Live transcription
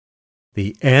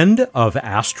The end of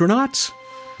astronauts?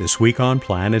 This week on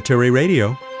Planetary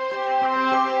Radio.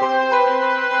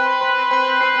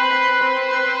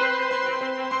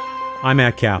 I'm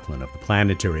Matt Kaplan of the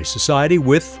Planetary Society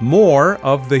with more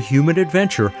of the human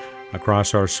adventure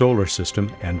across our solar system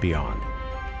and beyond.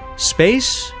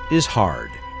 Space is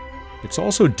hard. It's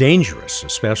also dangerous,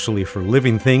 especially for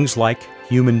living things like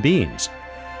human beings.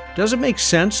 Does it make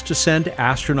sense to send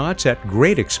astronauts at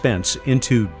great expense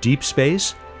into deep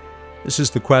space? This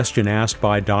is the question asked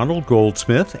by Donald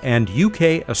Goldsmith and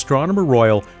UK Astronomer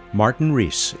Royal Martin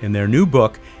Rees in their new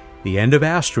book, The End of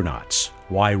Astronauts: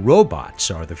 Why Robots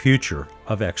Are the Future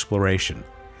of Exploration.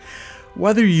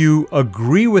 Whether you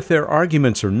agree with their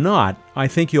arguments or not, I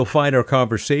think you'll find our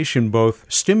conversation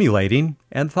both stimulating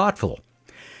and thoughtful.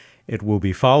 It will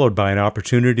be followed by an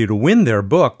opportunity to win their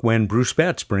book when Bruce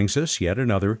Betts brings us yet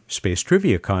another space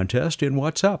trivia contest in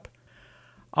What's Up.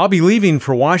 I'll be leaving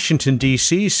for Washington,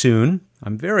 D.C. soon.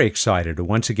 I'm very excited to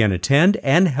once again attend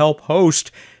and help host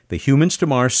the Humans to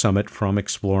Mars Summit from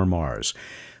Explore Mars.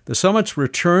 The summit's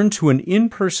return to an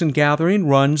in-person gathering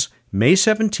runs May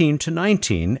 17 to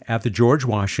 19 at the George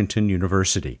Washington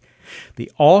University.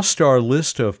 The all-star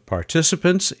list of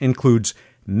participants includes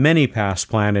many past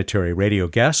Planetary Radio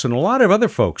guests and a lot of other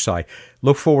folks I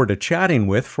look forward to chatting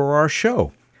with for our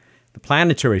show. The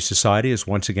Planetary Society is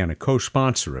once again a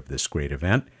co-sponsor of this great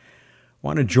event.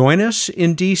 Want to join us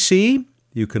in D.C.?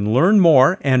 You can learn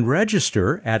more and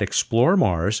register at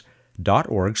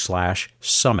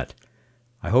exploremars.org/summit.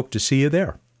 I hope to see you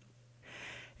there.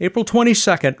 April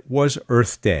 22nd was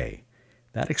Earth Day.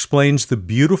 That explains the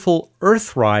beautiful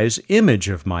Earthrise image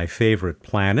of my favorite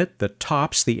planet that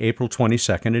tops the April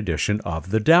 22nd edition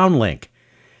of the Downlink.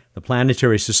 The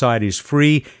Planetary Society's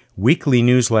free weekly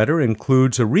newsletter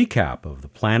includes a recap of the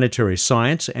planetary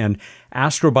science and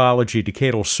astrobiology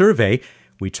decadal survey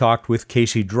we talked with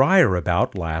Casey Dreyer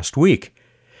about last week.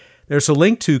 There's a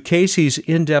link to Casey's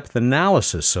in-depth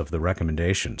analysis of the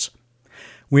recommendations.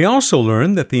 We also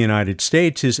learned that the United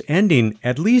States is ending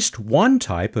at least one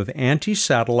type of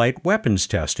anti-satellite weapons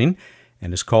testing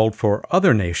and has called for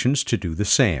other nations to do the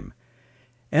same.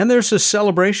 And there's a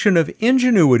celebration of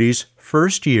Ingenuity's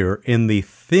first year in the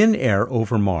thin air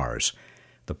over Mars.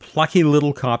 The plucky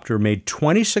little copter made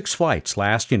 26 flights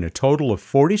lasting a total of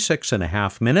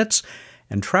 46.5 minutes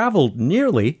and traveled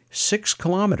nearly 6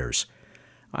 kilometers.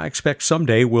 I expect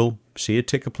someday we'll see it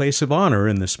take a place of honor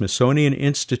in the Smithsonian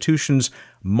Institution's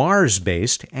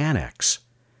Mars-based annex.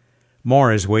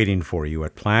 More is waiting for you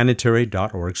at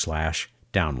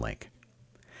planetary.org/downlink.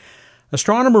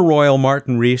 Astronomer Royal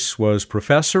Martin Rees was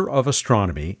professor of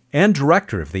astronomy and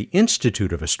director of the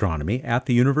Institute of Astronomy at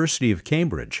the University of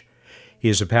Cambridge. He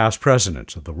is a past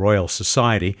president of the Royal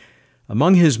Society.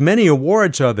 Among his many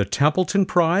awards are the Templeton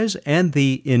Prize and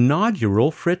the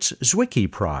inaugural Fritz Zwicky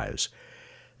Prize.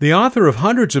 The author of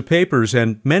hundreds of papers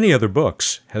and many other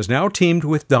books has now teamed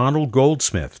with Donald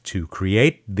Goldsmith to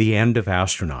create The End of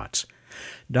Astronauts.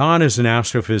 Don is an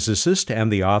astrophysicist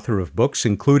and the author of books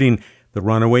including The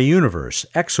Runaway Universe,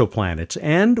 Exoplanets,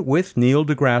 and, with Neil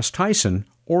deGrasse Tyson,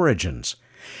 Origins.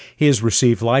 He has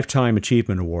received Lifetime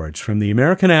Achievement Awards from the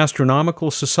American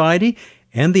Astronomical Society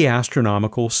and the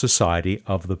Astronomical Society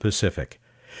of the Pacific.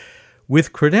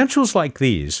 With credentials like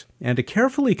these, and a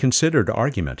carefully considered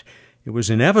argument, it was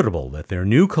inevitable that their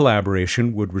new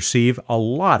collaboration would receive a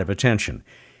lot of attention.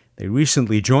 They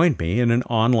recently joined me in an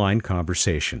online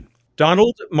conversation.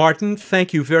 Donald, Martin,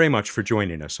 thank you very much for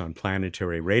joining us on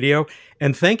Planetary Radio,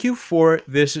 and thank you for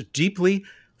this deeply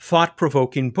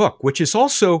thought-provoking book, which is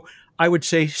also, I would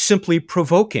say, simply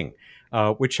provoking,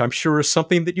 which I'm sure is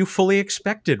something that you fully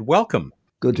expected. Welcome.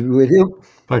 Good to be with you.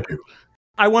 Thank you.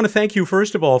 I want to thank you,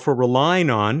 first of all, for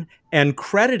relying on and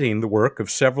crediting the work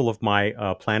of several of my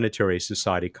Planetary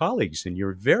Society colleagues in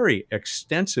your very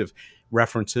extensive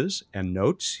references and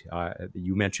notes.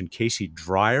 You mentioned Casey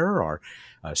Dreyer, our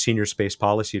Senior Space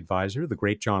Policy Advisor, the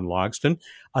great John Logsdon,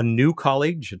 a new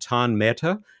colleague, Jatan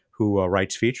Mehta, who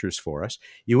writes features for us.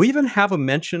 You even have a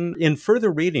mention in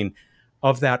further reading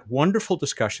of that wonderful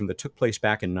discussion that took place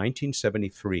back in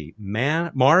 1973,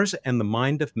 Mars and the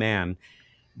Mind of Man,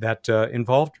 that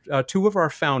involved two of our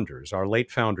founders, our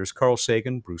late founders, Carl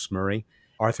Sagan, Bruce Murray,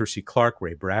 Arthur C. Clarke,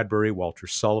 Ray Bradbury, Walter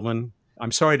Sullivan.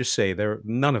 I'm sorry to say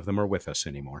none of them are with us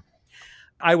anymore.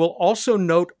 I will also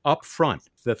note up front,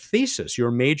 the thesis, your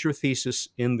major thesis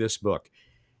in this book,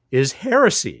 is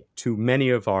heresy to many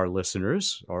of our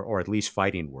listeners, or at least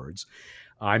fighting words.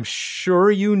 I'm sure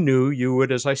you knew you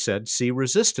would, as I said, see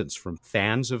resistance from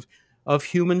fans of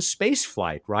human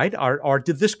spaceflight, right? Or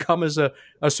did this come as a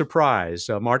surprise?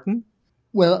 Martin?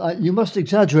 Well, you must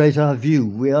exaggerate our view.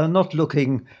 We are not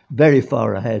looking very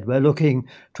far ahead. We're looking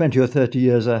 20 or 30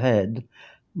 years ahead.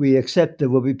 We accept there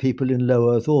will be people in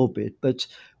low Earth orbit, but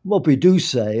what we do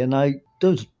say, and I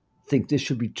don't think this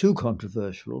should be too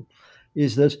controversial,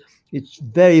 is that it's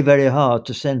very, very hard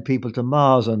to send people to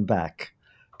Mars and back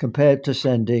compared to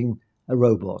sending a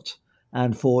robot.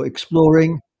 And for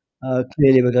exploring,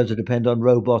 clearly we're going to depend on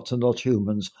robots and not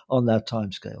humans on that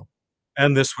timescale.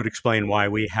 And this would explain why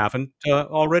we haven't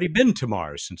already been to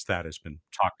Mars, since that has been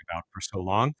talked about for so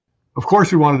long. Of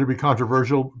course, we wanted to be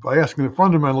controversial by asking the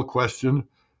fundamental question: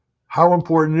 how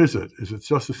important is it? Is it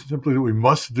just simply that we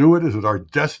must do it? Is it our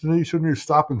destiny? Shouldn't we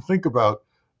stop and think about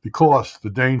the costs, the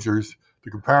dangers,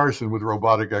 the comparison with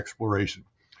robotic exploration?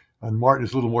 And Martin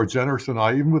is a little more generous than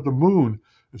I. Even with the moon,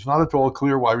 it's not at all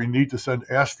clear why we need to send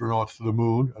astronauts to the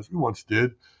moon, as we once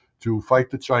did, to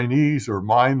fight the Chinese or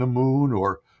mine the moon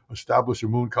or establish a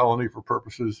moon colony for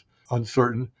purposes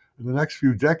uncertain. In the next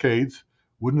few decades,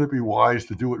 wouldn't it be wise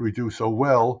to do what we do so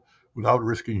well without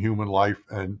risking human life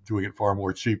and doing it far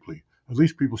more cheaply? At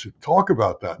least people should talk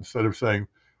about that instead of saying,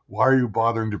 why are you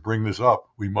bothering to bring this up?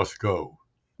 We must go.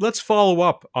 Let's follow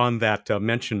up on that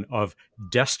mention of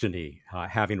destiny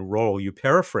having a role. You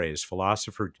paraphrase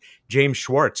philosopher James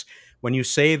Schwartz when you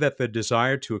say that the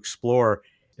desire to explore,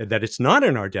 that it's not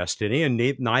in our destiny, and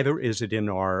neither is it in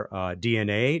our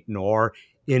DNA, nor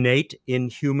innate in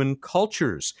human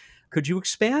cultures. Could you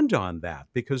expand on that?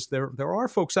 Because there are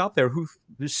folks out there who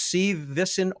see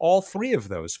this in all three of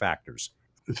those factors.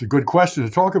 It's a good question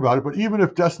to talk about it, but even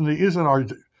if destiny is in our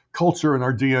culture and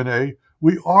our DNA,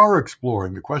 we are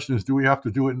exploring. The question is, do we have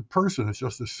to do it in person? It's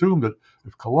just assumed that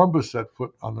if Columbus set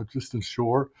foot on the distant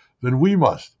shore, then we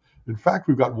must. In fact,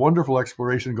 we've got wonderful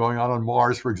exploration going on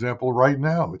Mars, for example, right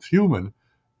now. It's human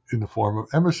in the form of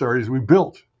emissaries we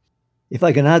built. If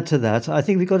I can add to that, I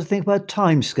think we've got to think about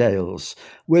timescales.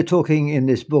 We're talking in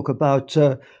this book about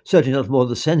certainly not more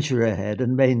than a century ahead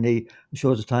and mainly a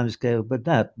shorter timescale but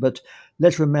that. But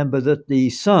let's remember that the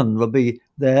sun will be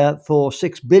there for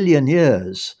 6 billion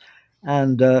years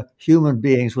and human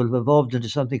beings will have evolved into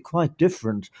something quite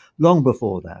different long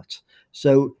before that.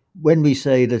 So when we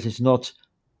say that it's not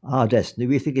our destiny,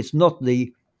 we think it's not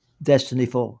the destiny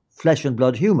for flesh and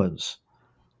blood humans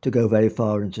to go very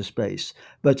far into space.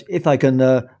 But if I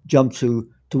can jump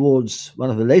towards one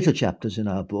of the later chapters in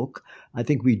our book, I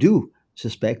think we do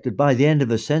suspect that by the end of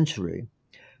a century,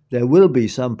 there will be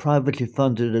some privately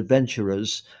funded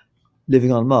adventurers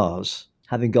living on Mars,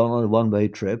 having gone on a one-way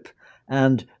trip,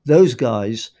 and those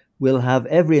guys will have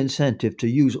every incentive to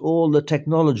use all the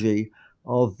technology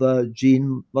of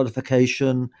gene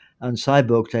modification and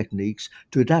cyborg techniques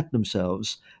to adapt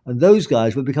themselves. And those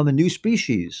guys will become a new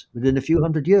species within a few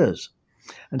hundred years.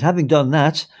 And having done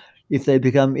that, if they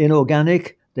become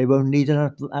inorganic, they won't need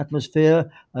an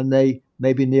atmosphere and they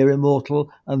may be near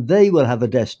immortal and they will have a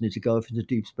destiny to go off into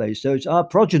deep space. So it's our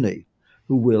progeny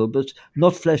who will, but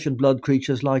not flesh and blood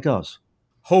creatures like us.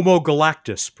 Homo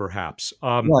galactus, perhaps.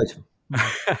 Right.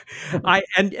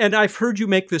 And I've heard you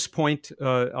make this point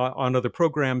on other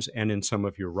programs and in some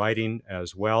of your writing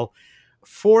as well.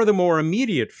 For the more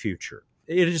immediate future,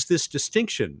 it is this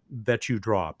distinction that you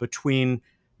draw between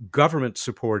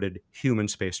government-supported human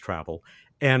space travel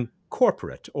and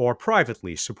corporate or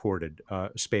privately supported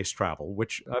space travel,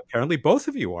 which apparently both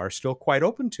of you are still quite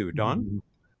open to, Don.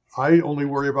 I only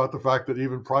worry about the fact that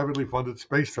even privately funded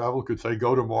space travel could say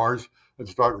go to Mars and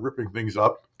start ripping things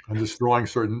up and destroying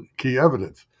certain key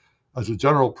evidence. As a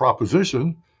general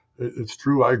proposition, it's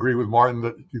true, I agree with Martin,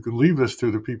 that you can leave this to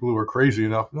the people who are crazy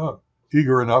enough,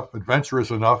 eager enough,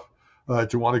 adventurous enough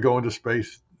to want to go into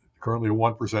space. Currently a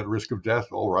 1% risk of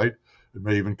death, all right. It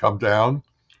may even come down.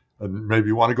 And maybe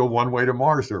you want to go one way to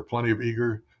Mars. There are plenty of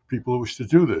eager people who wish to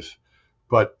do this.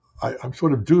 But I'm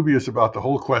sort of dubious about the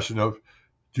whole question of,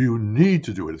 do you need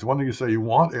to do it? It's one thing to say you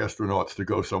want astronauts to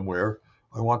go somewhere.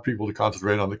 I want people to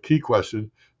concentrate on the key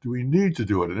question: do we need to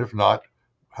do it? And if not,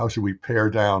 how should we pare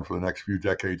down for the next few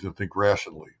decades and think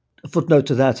rationally? A footnote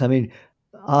to that, I mean,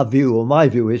 our view, or my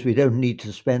view, is we don't need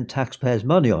to spend taxpayers'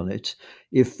 money on it.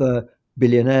 If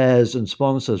billionaires and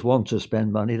sponsors want to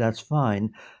spend money, that's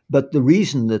fine. But the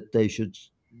reason that they should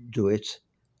do it,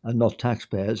 and not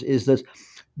taxpayers, is that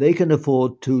they can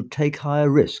afford to take higher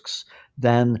risks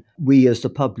than we as the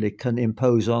public can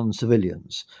impose on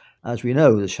civilians. As we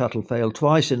know, the shuttle failed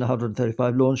twice in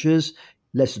 135 launches,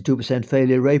 less than 2%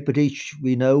 failure rate, but each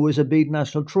we know was a big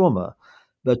national trauma.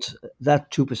 But that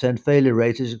 2% failure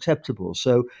rate is acceptable.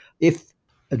 So if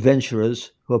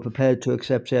adventurers who are prepared to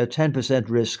accept, say, a 10%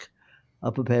 risk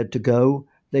are prepared to go,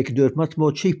 they can do it much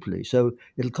more cheaply. So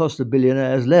it'll cost the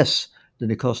billionaires less than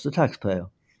it costs the taxpayer.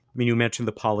 I mean, you mentioned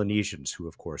the Polynesians, who,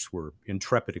 of course, were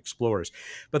intrepid explorers,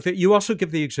 but that you also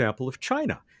give the example of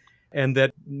China, and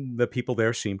that the people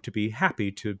there seem to be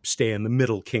happy to stay in the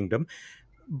Middle Kingdom.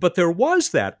 But there was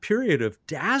that period of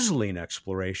dazzling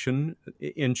exploration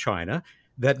in China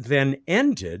that then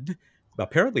ended,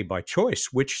 apparently by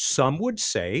choice, which some would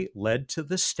say led to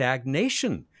the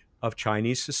stagnation of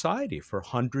Chinese society for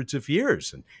hundreds of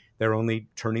years. And they're only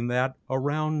turning that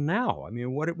around now. I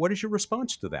mean, what is your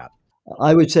response to that?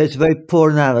 I would say it's a very poor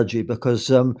analogy because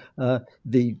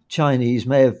the Chinese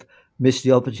may have missed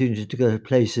the opportunity to go to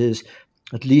places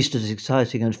at least as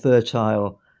exciting and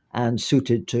fertile and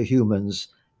suited to humans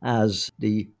as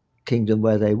the kingdom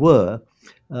where they were,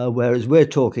 whereas we're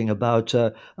talking about,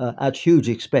 at huge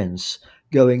expense,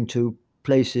 going to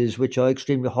places which are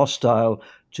extremely hostile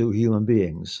to human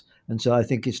beings. And so I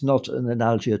think it's not an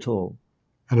analogy at all.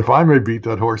 And if I may beat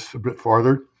that horse a bit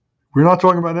farther, we're not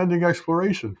talking about ending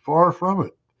exploration. Far from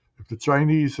it. If the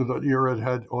Chinese of that era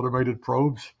had automated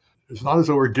probes, it's not as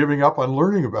though we're giving up on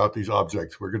learning about these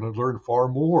objects. We're going to learn far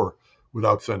more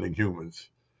without sending humans.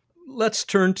 Let's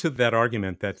turn to that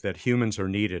argument that humans are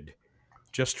needed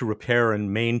just to repair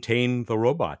and maintain the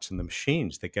robots and the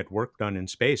machines that get work done in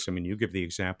space. I mean, you give the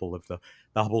example of the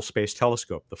Hubble Space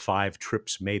Telescope, the 5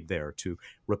 trips made there to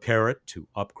repair it, to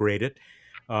upgrade it.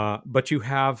 But you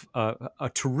have a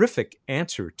terrific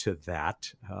answer to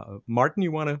that. Martin,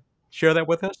 you want to share that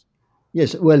with us?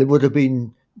 Yes, well, it would have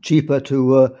been cheaper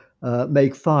to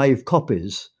make 5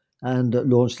 copies and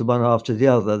launch them one after the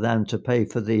other than to pay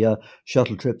for the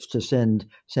shuttle trips to send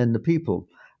the people.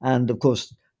 And of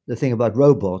course, the thing about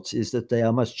robots is that they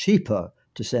are much cheaper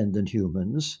to send than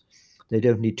humans. They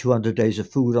don't need 200 days of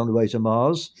food on the way to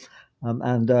Mars.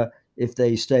 And if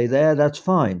they stay there, that's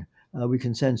fine. We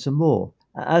can send some more.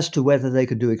 As to whether they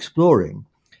can do exploring,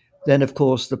 then of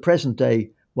course the present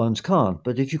day ones can't.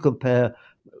 But if you compare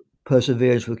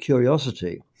Perseverance with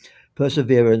Curiosity,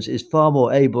 Perseverance is far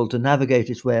more able to navigate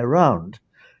its way around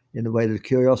in a way that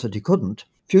Curiosity couldn't.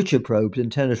 Future probes in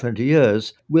 10 or 20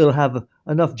 years will have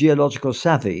enough geological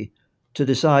savvy to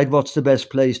decide what's the best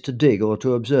place to dig or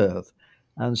to observe.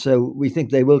 And so we think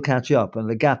they will catch up, and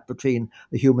the gap between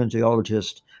the human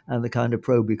geologist and the kind of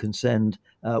probe we can send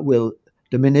will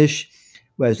diminish,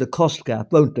 whereas the cost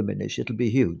gap won't diminish. It'll be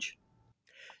huge.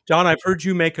 John, I've heard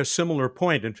you make a similar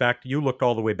point. In fact, you looked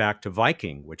all the way back to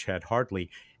Viking, which had hardly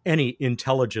any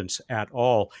intelligence at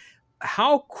all.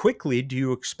 How quickly do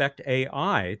you expect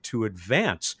AI to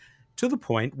advance to the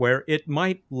point where it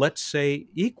might, let's say,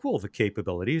 equal the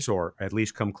capabilities, or at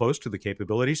least come close to the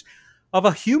capabilities, of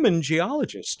a human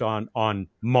geologist on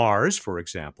Mars, for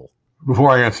example?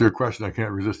 Before I answer your question, I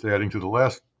can't resist adding to the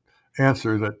last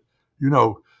answer that,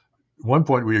 at one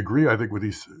point we agree, I think, with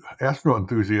these astronaut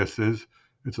enthusiasts is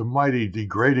it's a mighty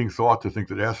degrading thought to think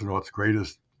that astronauts'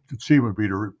 greatest achievement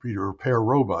would be to repair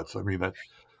robots. I mean,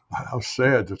 how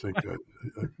sad to think that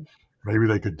maybe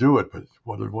they could do it, but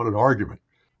what an argument.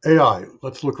 AI,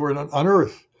 let's look where on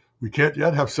Earth. We can't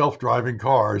yet have self-driving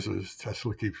cars, as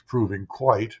Tesla keeps proving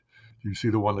quite. You see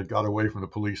the one that got away from the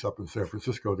police up in San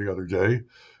Francisco the other day.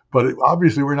 But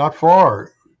obviously we're not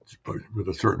far, with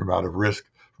a certain amount of risk,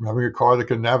 from having a car that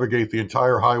can navigate the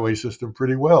entire highway system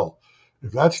pretty well.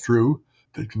 If that's true,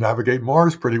 they can navigate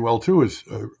Mars pretty well too, as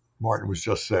Martin was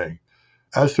just saying.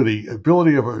 As to the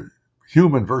ability of a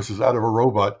human versus that of a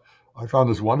robot, I found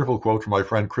this wonderful quote from my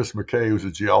friend Chris McKay, who's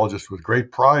a geologist with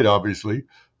great pride, obviously,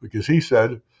 because he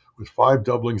said, with 5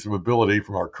 doublings of ability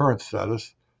from our current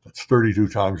status, that's 32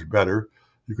 times better,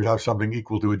 you could have something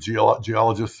equal to a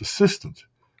geologist's assistant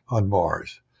on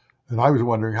Mars. And I was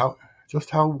wondering just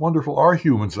how wonderful are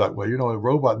humans that way? A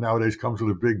robot nowadays comes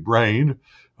with a big brain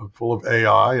full of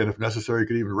AI, and if necessary,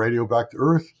 could even radio back to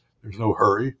Earth. There's no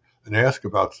hurry, and ask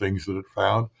about things that it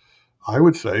found. I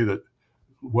would say that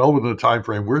well within the time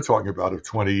frame we're talking about of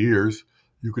 20 years,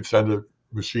 you could send a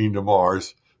machine to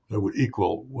Mars that would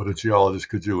equal what a geologist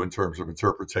could do in terms of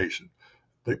interpretation.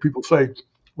 People say,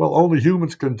 well, only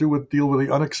humans can deal with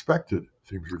the unexpected.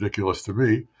 Seems ridiculous to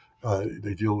me.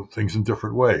 They deal with things in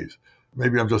different ways.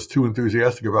 Maybe I'm just too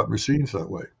enthusiastic about machines that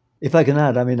way. If I can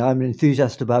add, I mean, I'm an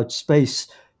enthusiast about space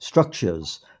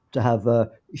structures, to have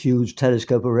huge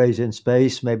telescope arrays in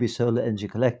space, maybe solar energy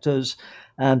collectors,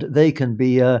 and they can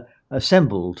be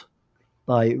assembled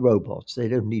by robots. They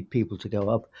don't need people to go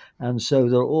up. And so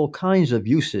there are all kinds of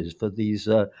uses for these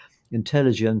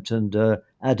intelligent and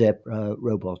adept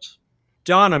robots.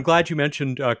 Don, I'm glad you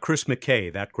mentioned Chris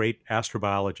McKay, that great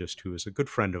astrobiologist who is a good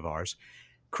friend of ours.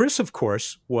 Chris, of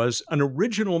course, was an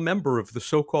original member of the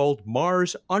so-called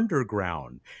Mars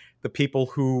Underground, the people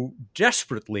who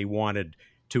desperately wanted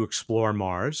to explore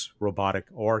Mars, robotic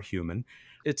or human.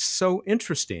 It's so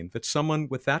interesting that someone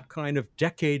with that kind of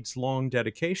decades-long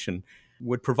dedication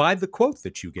would provide the quote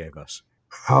that you gave us.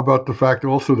 How about the fact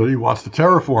also that he wants to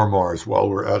terraform Mars while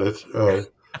we're at it?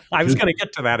 I was going to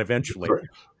get to that eventually.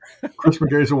 Chris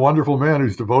McKay is a wonderful man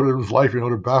who's devoted his life,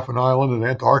 to Baffin Island in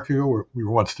Antarctica, where we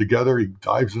were once together. He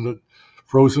dives into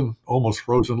almost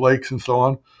frozen lakes and so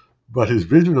on. But his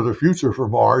vision of the future for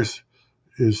Mars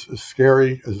is as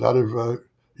scary as that of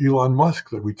Elon Musk,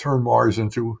 that we turn Mars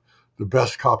into the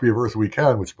best copy of Earth we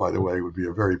can, which, by the way, would be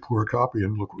a very poor copy.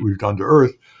 And look what we've done to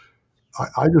Earth.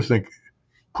 I just think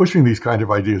pushing these kind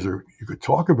of ideas, you could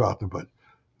talk about them, but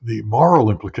the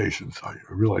moral implications, I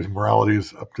realize morality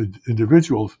is up to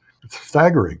individuals. It's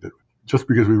staggering that just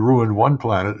because we ruined one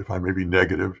planet, if I may be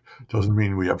negative, doesn't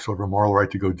mean we have sort of a moral right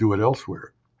to go do it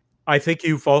elsewhere. I think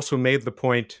you've also made the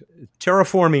point,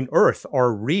 terraforming Earth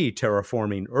or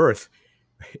re-terraforming Earth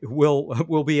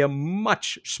will be a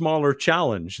much smaller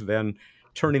challenge than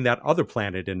turning that other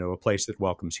planet into a place that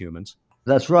welcomes humans.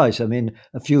 That's right. I mean,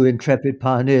 a few intrepid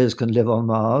pioneers can live on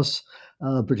Mars,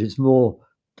 but it's more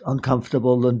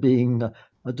uncomfortable than being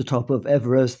at the top of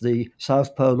Everest, the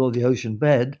South Pole, or the ocean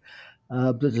bed.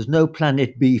 But there's no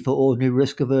planet B for ordinary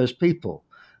risk-averse people.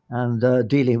 And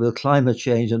dealing with climate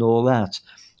change and all that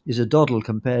is a doddle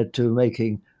compared to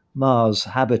making Mars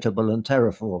habitable and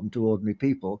terraformed to ordinary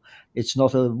people. It's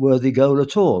not a worthy goal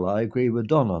at all. I agree with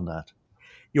Don on that.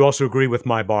 You also agree with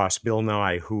my boss, Bill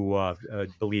Nye, who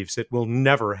believes it will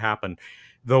never happen,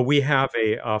 though we have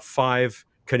a $5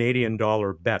 Canadian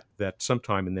bet that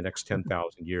sometime in the next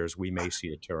 10,000 years we may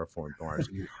see a terraformed Mars.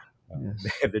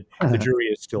 The jury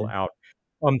is still out.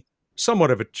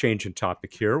 Somewhat of a change in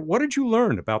topic here. What did you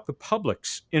learn about the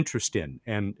public's interest in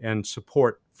and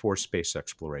support for space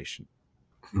exploration?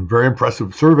 Very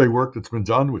impressive survey work that's been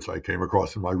done, which I came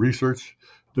across in my research,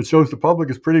 that shows the public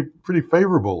is pretty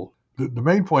favorable. The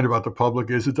main point about the public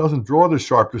is it doesn't draw the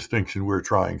sharp distinction we're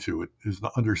trying to. It is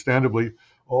understandably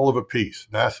all of a piece.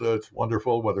 NASA, it's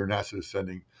wonderful, whether NASA is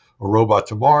sending a robot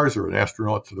to Mars or an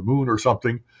astronaut to the moon or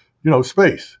something,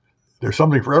 space. There's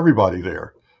something for everybody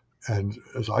there. And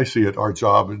as I see it, our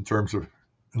job in terms of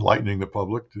enlightening the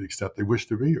public to the extent they wish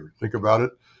to be or think about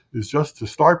it is just to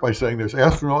start by saying there's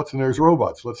astronauts and there's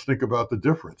robots. Let's think about the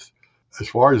difference. As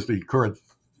far as the current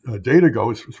data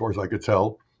goes, as far as I could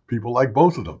tell, people like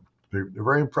both of them. They're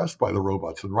very impressed by the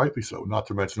robots, and rightly so, not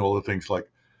to mention all the things like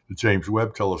the James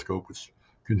Webb Telescope, which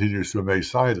continues to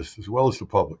amaze scientists as well as the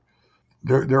public.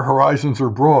 Their horizons are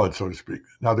broad, so to speak.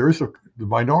 Now, there is the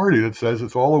minority that says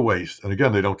it's all a waste. And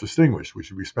again, they don't distinguish. We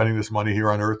should be spending this money here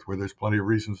on Earth where there's plenty of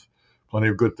reasons, plenty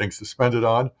of good things to spend it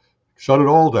on. Shut it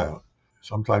all down.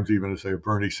 Sometimes even, say,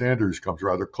 Bernie Sanders comes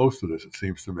rather close to this, it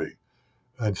seems to me.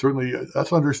 And certainly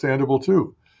that's understandable,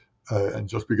 too. And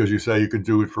just because you say you can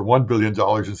do it for $1 billion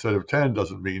instead of 10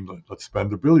 doesn't mean let's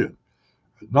spend $1 billion.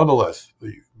 Nonetheless,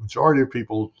 the majority of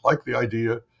people like the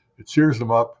idea. It cheers them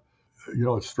up.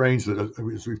 It's strange that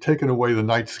as we've taken away the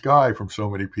night sky from so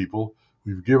many people,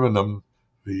 we've given them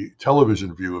the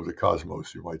television view of the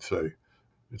cosmos, you might say.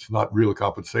 It's not real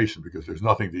compensation because there's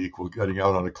nothing to equal getting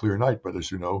out on a clear night. But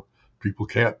as you know, people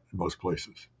can't in most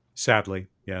places. Sadly,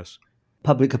 yes.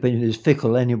 Public opinion is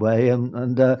fickle anyway.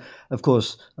 And of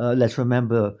course, let's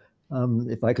remember,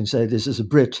 if I can say this as a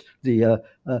Brit, the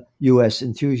US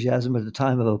enthusiasm at the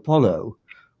time of Apollo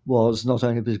was not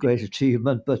only a great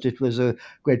achievement, but it was a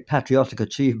great patriotic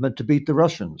achievement to beat the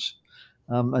Russians.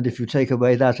 And if you take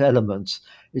away that element,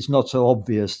 it's not so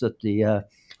obvious that the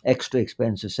extra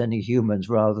expense of sending humans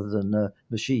rather than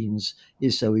machines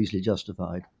is so easily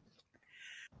justified.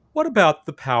 What about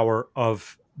the power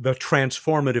of the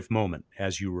transformative moment,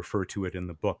 as you refer to it in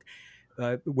the book,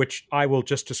 which I will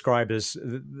just describe as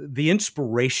the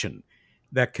inspiration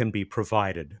that can be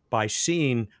provided by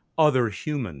seeing other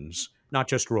humans, not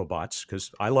just robots,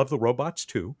 because I love the robots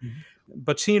too,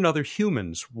 but seeing other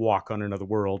humans walk on another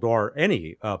world or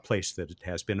any place that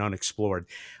has been unexplored.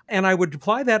 And I would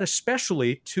apply that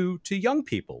especially to young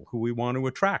people who we want to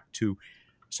attract to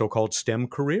so-called STEM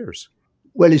careers.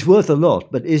 Well, it's worth a lot,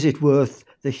 but is it worth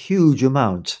the huge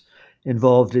amount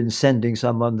involved in sending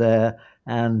someone there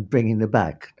and bringing them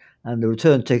back? And the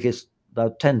return ticket's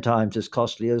about 10 times as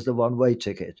costly as the one-way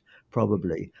ticket,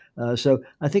 probably. So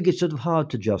I think it's sort of hard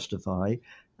to justify.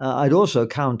 I'd also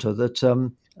counter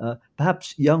that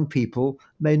perhaps young people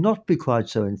may not be quite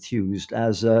so enthused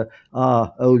as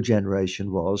our old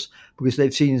generation was, because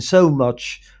they've seen so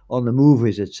much on the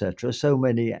movies, etc., so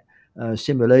many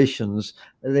simulations,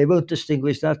 they won't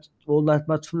distinguish that all that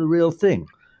much from the real thing.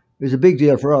 It was a big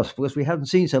deal for us because we hadn't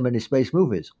seen so many space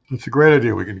movies. It's a great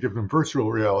idea. We can give them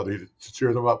virtual reality to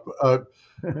cheer them up.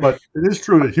 But it is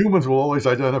true that humans will always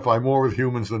identify more with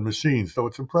humans than machines. So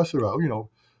it's impressive how,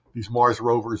 these Mars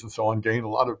rovers and so on gain a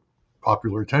lot of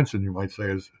popular attention, you might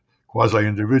say, as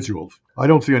quasi-individuals. I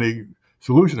don't see any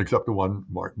solution except the one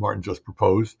Martin just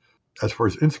proposed. As far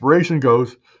as inspiration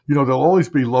goes, there'll always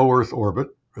be low Earth orbit,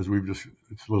 as it's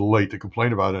a little late to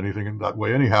complain about anything in that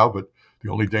way anyhow, but the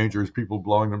only danger is people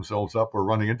blowing themselves up or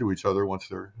running into each other once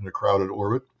they're in a crowded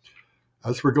orbit.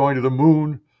 As for going to the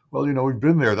moon, well, we've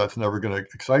been there. That's never going to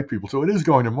excite people. So it is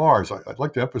going to Mars. I'd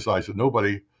like to emphasize that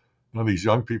none of these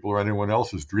young people or anyone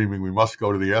else is dreaming we must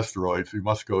go to the asteroids. We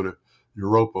must go to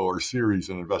Europa or Ceres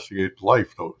and investigate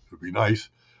life, though it would be nice.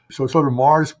 So sort of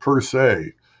Mars per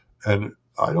se. And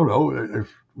I don't know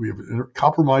if we have a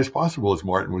compromise possible, as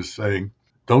Martin was saying.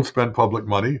 Don't spend public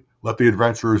money. Let the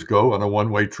adventurers go on a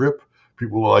one-way trip.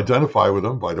 People will identify with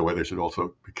them. By the way, they should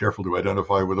also be careful to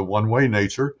identify with a one-way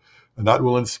nature, and that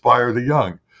will inspire the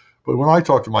young. But when I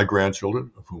talk to my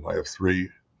grandchildren, of whom I have 3,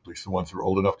 at least the ones who are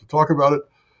old enough to talk about it,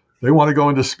 they want to go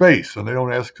into space, and they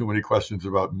don't ask too many questions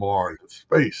about Mars.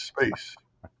 Space.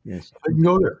 Yes. They can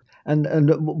go there. And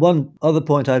one other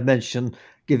point I'd mention,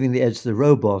 giving the edge to the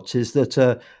robots, is that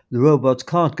the robots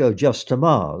can't go just to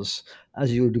Mars.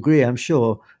 As you would agree, I'm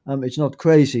sure, it's not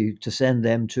crazy to send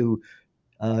them to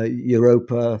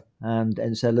Europa and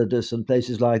Enceladus and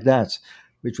places like that,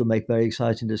 which will make very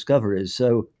exciting discoveries.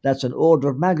 So that's an order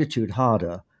of magnitude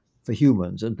harder for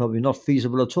humans and probably not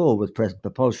feasible at all with present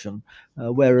propulsion,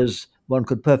 whereas one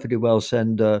could perfectly well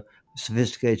send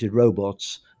sophisticated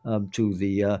robots to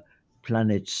the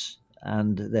planets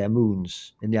and their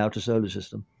moons in the outer solar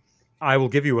system. I will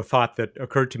give you a thought that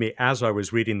occurred to me as I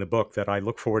was reading the book that I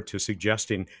look forward to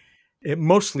suggesting,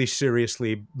 mostly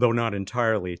seriously, though not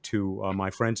entirely, to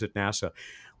my friends at NASA,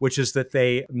 which is that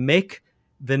they make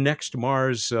the next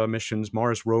Mars missions,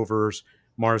 Mars rovers,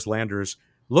 Mars landers,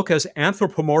 look as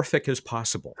anthropomorphic as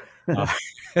possible.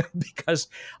 Because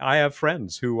I have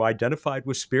friends who identified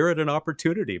with spirit and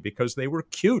opportunity because they were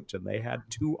cute and they had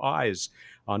 2 eyes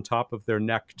on top of their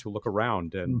neck to look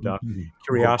around, and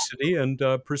curiosity and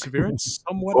perseverance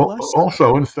somewhat less.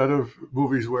 Also, instead of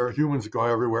movies where humans go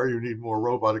everywhere, you need more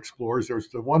robot explorers. There's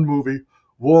the one movie,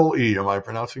 Wall-E, am I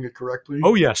pronouncing it correctly?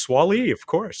 Oh, yes, Wall-E, of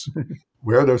course.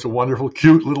 Where there's a wonderful,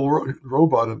 cute little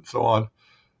robot and so on.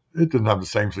 It didn't have the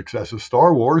same success as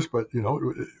Star Wars, but,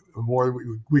 more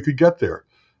we could get there.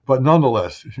 But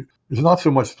nonetheless, it's not so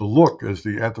much the look as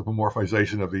the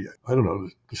anthropomorphization of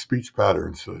the speech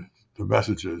patterns, the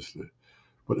messages,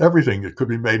 but everything that could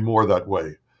be made more that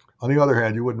way. On the other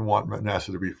hand, you wouldn't want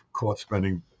NASA to be caught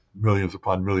spending millions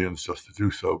upon millions just to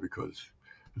do so because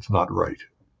it's not right.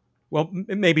 Well,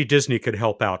 maybe Disney could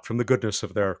help out from the goodness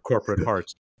of their corporate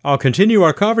hearts. I'll continue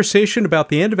our conversation about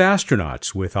the end of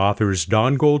astronauts with authors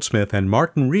Don Goldsmith and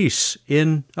Martin Rees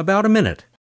in about a minute.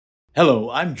 Hello,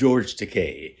 I'm George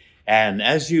Takei, and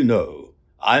as you know,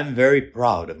 I'm very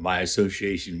proud of my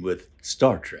association with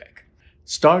Star Trek.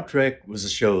 Star Trek was a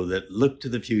show that looked to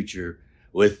the future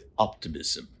with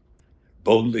optimism,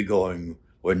 boldly going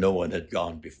where no one had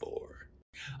gone before.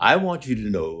 I want you to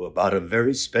know about a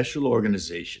very special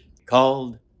organization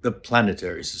called the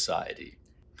Planetary Society.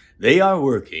 They are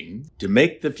working to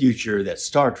make the future that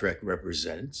Star Trek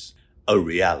represents a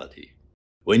reality.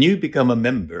 When you become a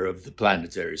member of the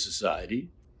Planetary Society,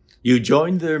 you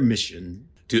join their mission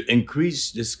to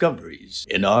increase discoveries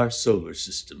in our solar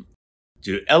system,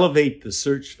 to elevate the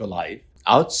search for life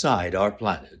outside our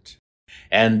planet,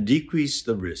 and decrease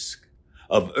the risk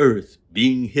of Earth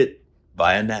being hit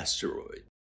by an asteroid.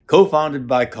 Co-founded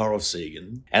by Carl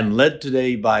Sagan and led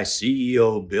today by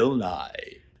CEO Bill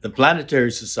Nye, the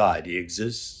Planetary Society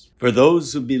exists for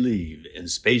those who believe in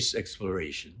space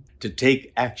exploration to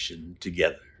take action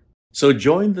together. So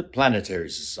join the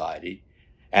Planetary Society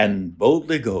and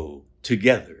boldly go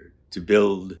together to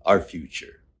build our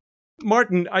future.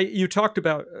 Martin, you talked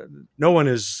about no one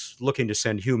is looking to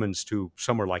send humans to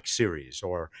somewhere like Ceres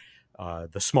or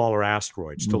the smaller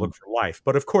asteroids to look for life.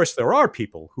 But of course, there are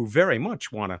people who very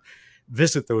much want to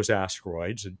visit those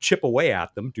asteroids and chip away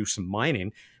at them, do some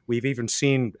mining. We've even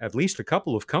seen at least a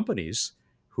couple of companies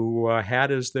who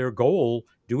had as their goal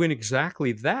doing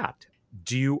exactly that.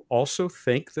 Do you also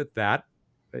think that that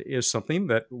is something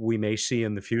that we may see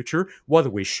in the future, whether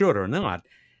we should or not,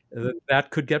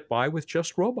 that could get by with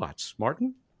just robots?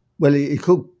 Martin? Well, it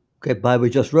could get by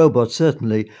with just robots,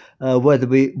 certainly.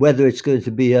 Whether it's going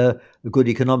to be a good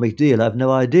economic deal, I have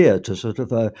no idea, to sort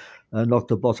of knock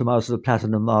the bottom out of the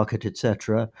platinum market,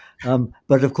 etc.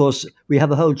 But of course, we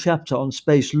have a whole chapter on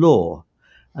space law.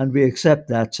 and we accept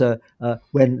that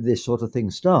when this sort of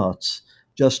thing starts,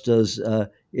 just as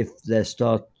if there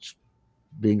starts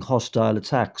being hostile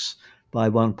attacks by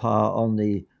one power on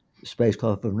the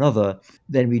spacecraft of another,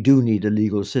 then we do need a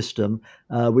legal system,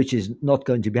 which is not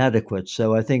going to be adequate.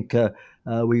 So I think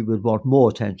we would want more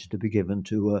attention to be given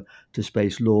to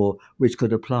space law, which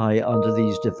could apply under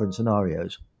these different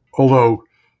scenarios. Although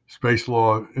space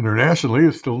law internationally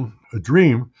is still a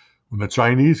dream, when the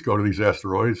Chinese go to these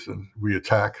asteroids and we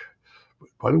attack.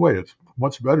 By the way, it's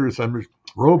much better to send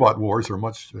robot wars are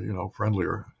much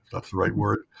friendlier, if that's the right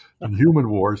word, than human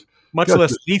wars. Much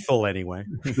less lethal, anyway.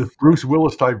 This Bruce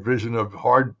Willis type vision of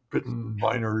hard-bitten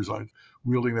miners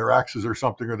wielding their axes or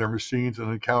something, or their machines, and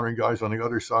encountering guys on the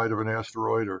other side of an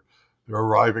asteroid, or they're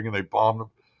arriving and they bomb them.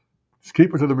 Just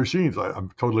keep it to the machines. I'm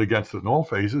totally against it in all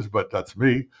phases, but that's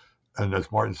me. And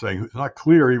as Martin's saying, it's not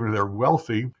clear, even if they're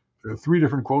wealthy. There are 3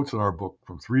 different quotes in our book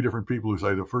from 3 different people who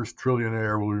say the first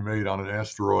trillionaire will be made on an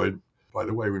asteroid. By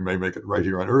the way, we may make it right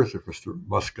here on Earth if Mr.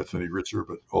 Musk gets any richer,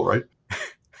 but all right.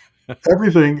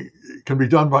 Everything can be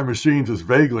done by machines is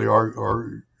vaguely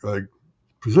our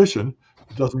position.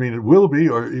 It doesn't mean it will be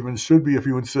or even should be if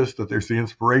you insist that there's the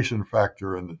inspiration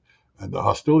factor and the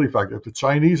hostility factor. If the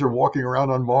Chinese are walking around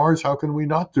on Mars, how can we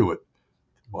not do it?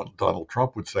 Well, Donald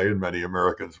Trump would say, and many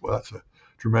Americans, well, that's a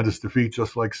tremendous defeat,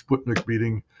 just like Sputnik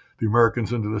beating the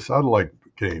Americans into the satellite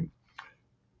game.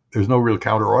 There's no real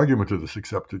counter-argument to this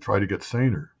except to try to get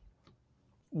saner.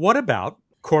 What about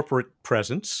corporate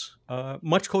presence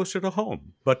much closer to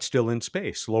home, but still in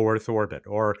space, low Earth orbit,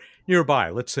 or nearby?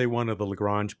 Let's say one of the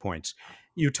Lagrange points.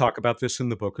 You talk about this in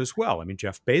the book as well. I mean,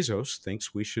 Jeff Bezos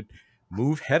thinks we should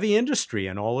move heavy industry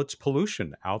and all its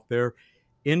pollution out there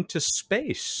into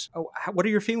space. What are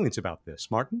your feelings about this,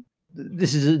 Martin?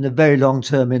 This is in the very long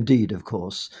term indeed, of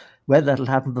course. Whether that'll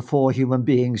happen before human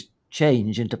beings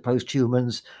change into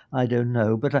post-humans, I don't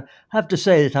know. But I have to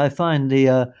say that I find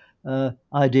the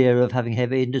idea of having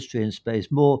heavy industry in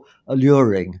space more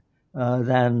alluring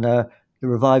than the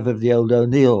revival of the old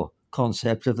O'Neill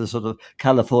concept of the sort of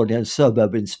Californian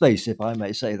suburb in space, if I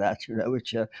may say that,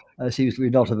 which seems to be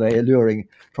not a very alluring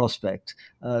prospect.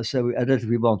 So I don't think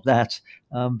we want that.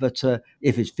 But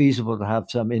if it's feasible to have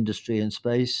some industry in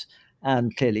space,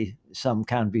 and clearly some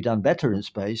can be done better in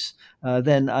space,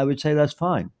 then I would say that's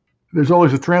fine. There's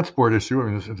always a transport issue. I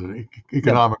mean, it's an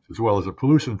economics as well as a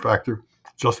pollution factor.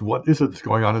 Just what is it that's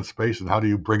going on in space, and how do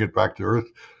you bring it back to Earth?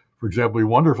 For example, it'd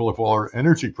be wonderful if all our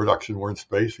energy production were in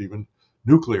space, even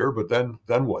nuclear, but then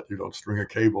what? You don't string a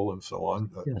cable and so on.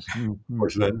 Yes.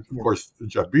 Of course,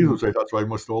 Jeff Bezos would say that's why we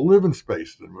must all live in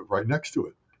space and we're right next to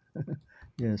it.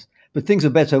 Yes, but things are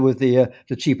better with the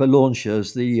cheaper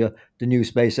launchers. The new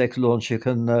SpaceX launcher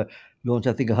can launch,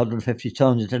 I think, 150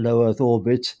 tons into low Earth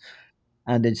orbit,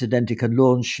 and incidentally can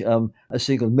launch a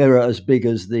single mirror as big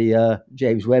as the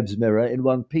James Webb's mirror in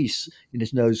one piece in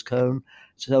its nose cone.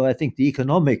 So I think the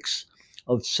economics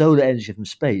of solar energy from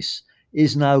space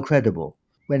is now credible.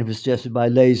 When it was suggested by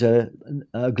Glaser in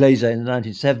the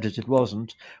 1970s, it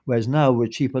wasn't. Whereas now,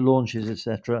 with cheaper launches,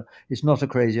 etc., it's not a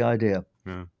crazy idea.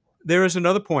 Yeah. There is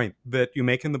another point that you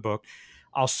make in the book.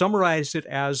 I'll summarize it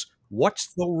as,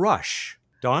 what's the rush?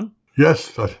 Don?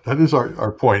 Yes, that is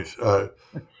our point.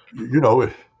 We've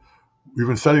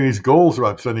been setting these goals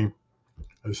about sending,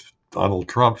 as Donald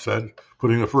Trump said,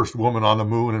 putting the first woman on the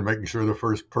moon and making sure the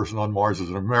first person on Mars is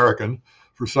an American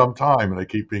for some time, and they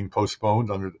keep being postponed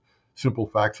under simple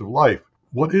facts of life.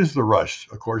 What is the rush?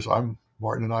 Of course,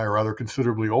 Martin and I are rather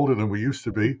considerably older than we used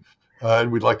to be,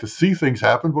 and we'd like to see things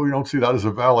happen, but we don't see that as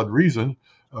a valid reason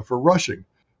for rushing.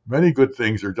 Many good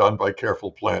things are done by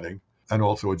careful planning and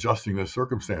also adjusting the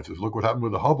circumstances. Look what happened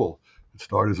with the Hubble. It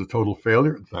started as a total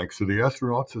failure, thanks to the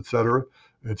astronauts, etc.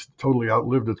 It's totally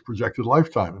outlived its projected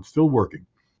lifetime and still working.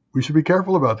 We should be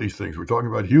careful about these things. We're talking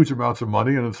about huge amounts of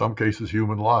money and in some cases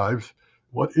human lives.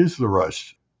 What is the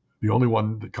rush? The only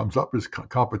one that comes up is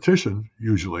competition,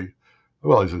 usually.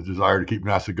 Well, there's a desire to keep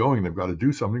NASA going. They've got to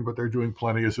do something, but they're doing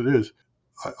plenty as it is.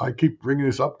 I keep bringing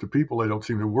this up to people. They don't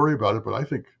seem to worry about it, but I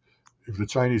think if the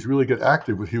Chinese really get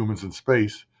active with humans in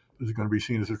space, this is going to be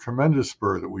seen as a tremendous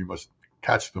spur that we must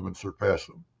catch them and surpass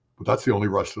them. But that's the only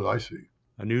rush that I see.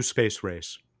 A new space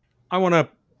race. I want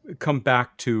to come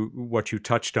back to what you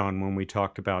touched on when we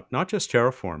talked about not just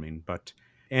terraforming, but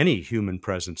any human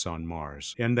presence on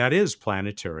Mars, and that is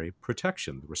planetary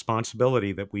protection, the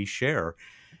responsibility that we share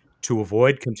to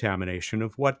avoid contamination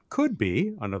of what could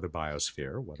be another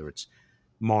biosphere, whether it's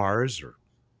Mars or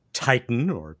Titan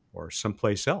or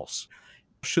someplace else.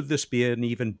 Should this be an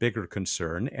even bigger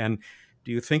concern? And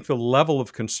do you think the level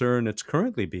of concern that's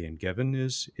currently being given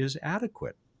is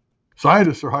adequate?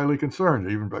 Scientists are highly concerned,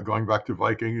 even by going back to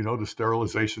Viking, the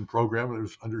sterilization program, it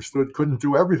was understood couldn't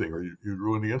do everything or you'd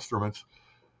ruin the instruments.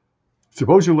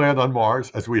 Suppose you land on Mars,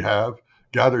 as we have,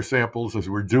 gather samples as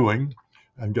we're doing,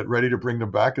 and get ready to bring them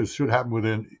back, as should happen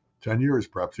within 10 years,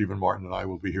 perhaps even Martin and I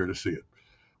will be here to see it.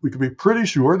 We can be pretty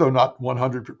sure, though not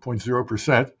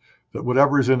 100.0%, that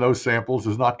whatever is in those samples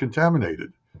is not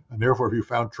contaminated. And therefore, if you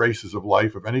found traces of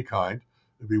life of any kind,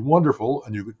 it'd be wonderful,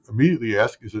 and you could immediately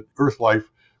ask, is it Earth life,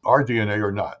 our DNA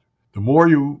or not? The more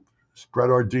you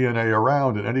spread our DNA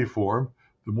around in any form,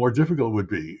 the more difficult it would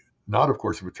be. Not, of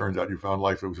course, if it turns out you found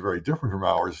life that was very different from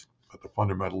ours at the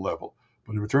fundamental level,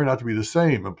 but if it turned out to be the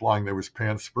same, implying there was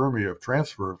panspermia of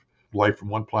transfer of life from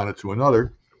one planet to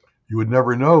another, you would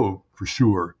never know for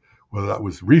sure whether that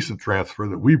was recent transfer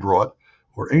that we brought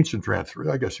or ancient transfer.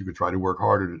 I guess you could try to work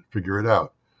harder to figure it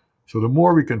out. So the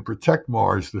more we can protect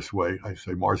Mars this way, I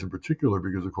say Mars in particular,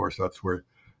 because of course that's where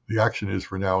the action is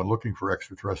for now in looking for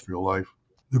extraterrestrial life,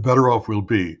 the better off we'll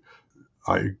be.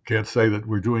 I can't say that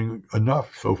we're doing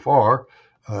enough so far,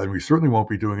 and we certainly won't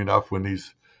be doing enough when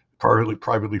these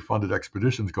privately funded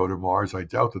expeditions go to Mars. I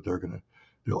doubt that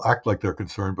they'll act like they're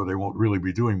concerned, but they won't really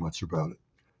be doing much about it.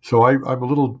 So I'm a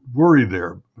little worried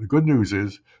there. The good news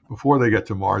is, before they get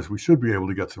to Mars, we should be able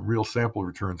to get some real sample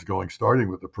returns going, starting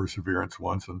with the Perseverance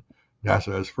ones, and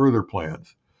NASA has further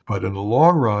plans. But in the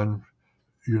long run,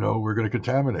 we're going to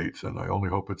contaminate, and I only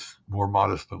hope it's more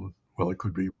modest than, well, it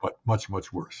could be, but much,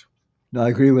 much worse. No, I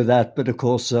agree with that. But of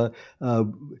course,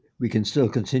 we can still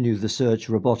continue the search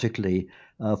robotically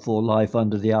for life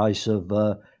under the ice of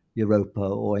Europa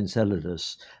or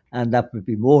Enceladus. And that would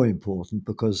be more important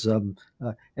because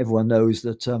everyone knows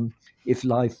that if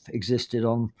life existed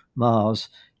on Mars,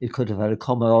 it could have had a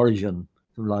common origin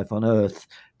from life on Earth.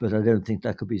 But I don't think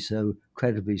that could be so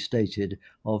credibly stated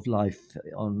of life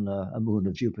on a moon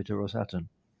of Jupiter or Saturn.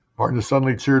 Martin has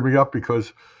suddenly cheered me up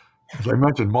because, as I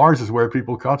mentioned, Mars is where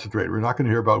people concentrate. We're not going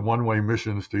to hear about one-way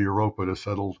missions to Europa to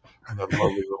settle in that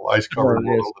lovely little ice-covered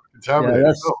world.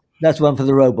 Yeah, that's one for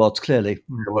the robots, clearly.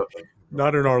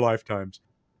 Not in our lifetimes.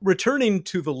 Returning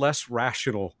to the less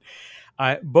rational,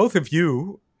 both of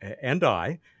you and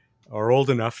I are old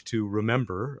enough to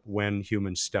remember when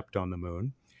humans stepped on the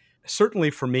moon. Certainly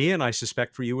for me, and I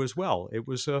suspect for you as well, it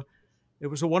was a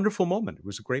wonderful moment. It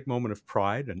was a great moment of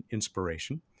pride and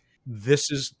inspiration.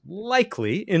 This is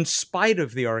likely, in spite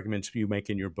of the arguments you make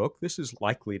in your book, this is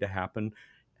likely to happen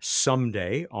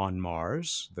someday on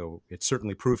Mars, though it's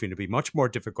certainly proving to be much more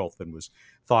difficult than was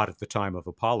thought at the time of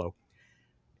Apollo.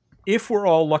 If we're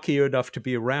all lucky enough to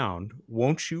be around,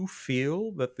 won't you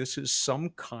feel that this is some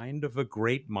kind of a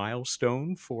great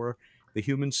milestone for the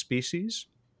human species?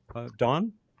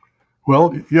 Don?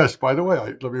 Well, yes. By the way,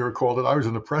 let me recall that I was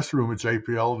in the press room at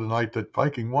JPL the night that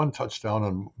Viking 1 touched down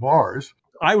on Mars.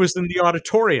 I was in the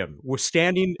auditorium. We're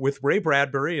standing with Ray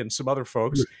Bradbury and some other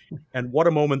folks, and what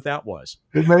a moment that was.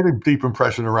 It made a deep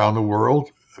impression around the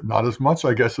world. Not as much,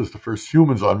 I guess, as the first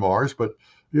humans on Mars, but,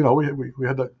 we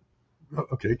had that.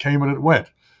 Okay, it came and it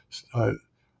went.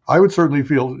 I would certainly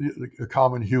feel a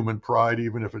common human pride,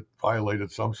 even if it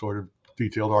violated some sort of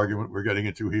detailed argument we're getting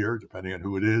into here, depending on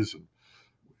who it is, and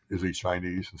is he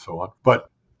Chinese, and so on. But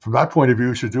from that point of view,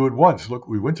 you should do it once. Look,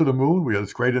 we went to the moon. We had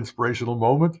this great inspirational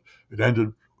moment. It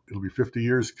ended, it'll be 50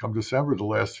 years come December, the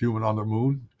last human on the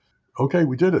moon. Okay,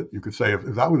 we did it. You could say, if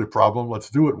that was a problem, let's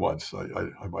do it once.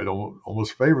 I might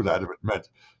almost favor that if it meant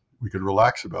we could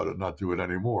relax about it and not do it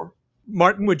anymore.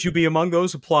 Martin, would you be among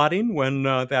those applauding when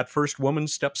that first woman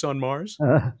steps on Mars?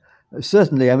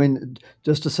 Certainly. I mean,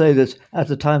 just to say that at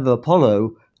the time of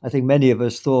Apollo, I think many of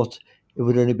us thought it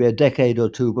would only be a decade or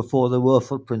two before there were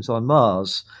footprints on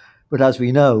Mars. But as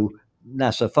we know,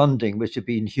 NASA funding, which had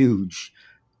been huge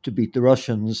to beat the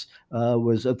Russians,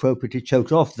 was appropriately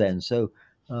choked off then. So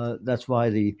that's why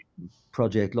the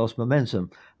project lost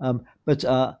momentum. But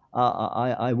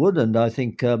I wouldn't. I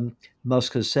think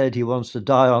Musk has said he wants to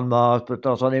die on Mars, but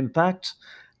not on impact.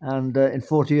 And in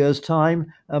 40 years'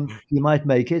 time, he might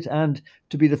make it. And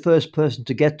to be the first person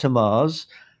to get to Mars,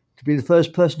 to be the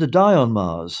first person to die on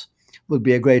Mars, would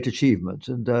be a great achievement.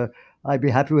 And I'd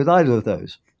be happy with either of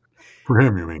those. For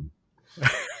him, you mean?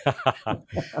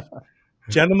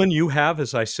 Gentlemen, you have,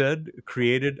 as I said,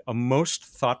 created a most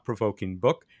thought-provoking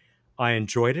book. I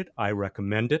enjoyed it. I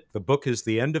recommend it. The book is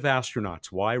The End of Astronauts,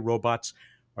 Why Robots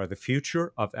Are the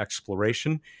Future of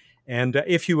Exploration. And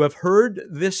if you have heard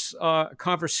this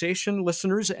conversation,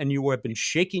 listeners, and you have been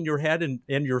shaking your head and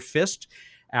your fist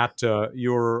at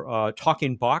your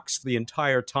talking box the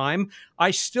entire time,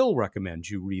 I still recommend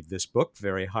you read this book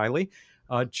very highly.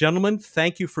 Gentlemen,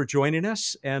 thank you for joining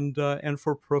us and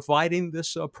for providing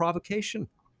this provocation.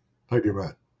 Thank you,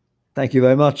 Matt. Thank you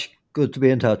very much. Good to be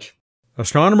in touch.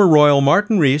 Astronomer Royal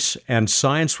Martin Rees and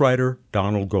science writer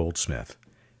Donald Goldsmith.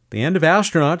 The End of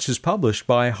Astronauts is published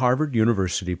by Harvard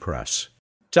University Press.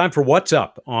 Time for What's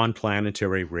Up on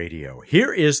Planetary Radio.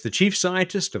 Here is the chief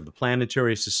scientist of the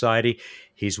Planetary Society.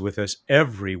 He's with us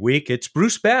every week. It's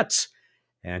Bruce Betts,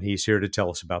 and he's here to tell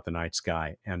us about the night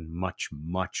sky and much,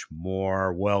 much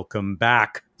more. Welcome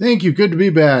back. Thank you. Good to be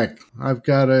back. I've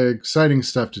got exciting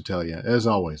stuff to tell you, as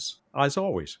always. As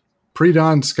always.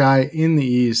 Pre-dawn sky in the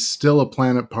east, still a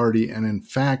planet party, and in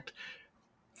fact,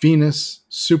 Venus,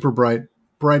 super bright,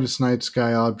 brightest night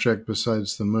sky object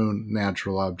besides the moon,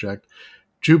 natural object.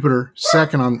 Jupiter,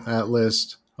 second on that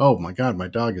list. Oh my God, my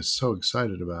dog is so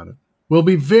excited about it. We'll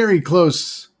be very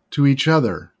close to each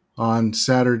other on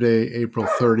Saturday, April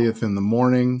 30th in the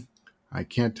morning. I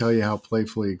can't tell you how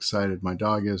playfully excited my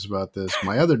dog is about this.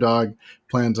 My other dog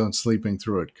plans on sleeping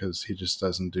through it because he just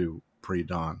doesn't do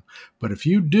pre-dawn. But if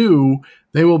you do,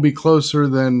 they will be closer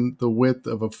than the width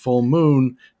of a full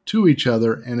moon to each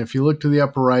other. And if you look to the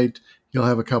upper right, you'll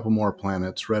have a couple more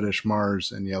planets, reddish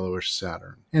Mars and yellowish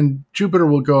Saturn. And Jupiter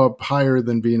will go up higher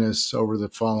than Venus over the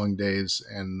following days,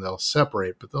 and they'll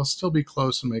separate, but they'll still be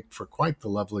close and make for quite the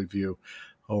lovely view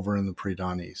over in the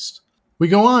pre-dawn east. We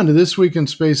go on to This Week in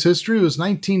Space History. It was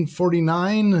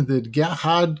 1949 that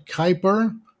Gerhard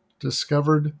Kuiper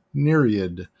discovered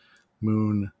Nereid,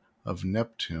 moon of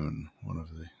Neptune, one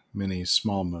of the many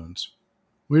small moons.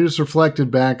 We just reflected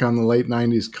back on the late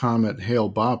 90s comet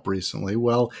Hale-Bopp recently.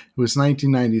 Well, it was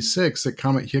 1996 that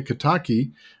comet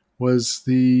Hyakutake was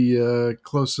the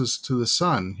closest to the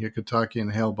sun. Hyakutake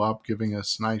and Hale-Bopp giving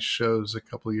us nice shows a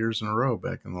couple of years in a row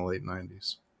back in the late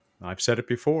 90s. I've said it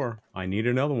before. I need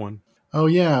another one. Oh,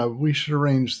 yeah, we should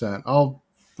arrange that. I'll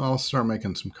start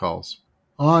making some calls.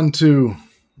 On to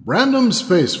Random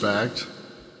Space Fact.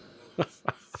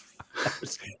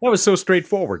 That was so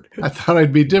straightforward. I thought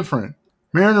I'd be different.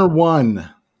 Mariner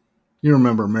 1. You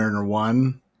remember Mariner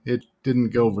 1? It didn't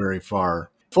go very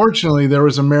far. Fortunately, there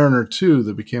was a Mariner 2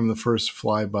 that became the first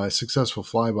successful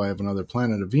flyby of another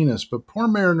planet of Venus. But poor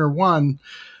Mariner 1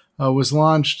 was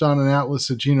launched on an Atlas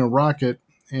Agena rocket,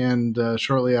 and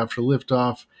shortly after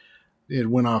liftoff, it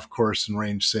went off course and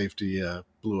range safety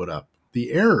blew it up.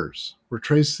 The errors were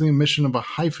traced to the emission of a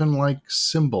hyphen-like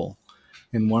symbol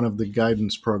in one of the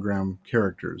guidance program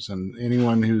characters. And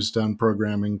anyone who's done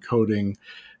programming, coding,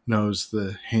 knows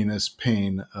the heinous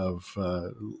pain of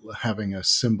having a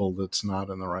symbol that's not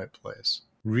in the right place.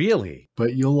 Really?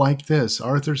 But you'll like this.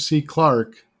 Arthur C.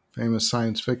 Clarke, famous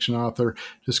science fiction author,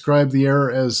 described the error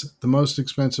as the most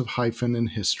expensive hyphen in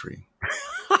history.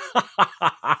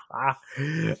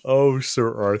 Oh,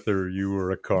 Sir Arthur, you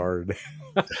were a card.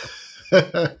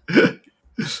 I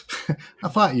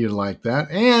thought you'd like that.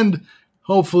 And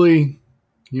hopefully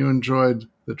you enjoyed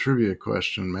the trivia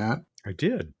question, Matt. I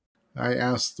did. I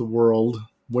asked the world,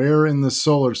 where in the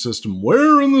solar system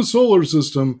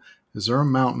is there a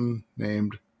mountain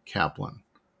named Kaplan?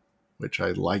 Which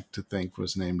I'd like to think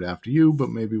was named after you, but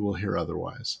maybe we'll hear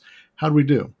otherwise. How'd we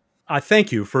do?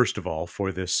 Thank you, first of all,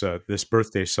 for this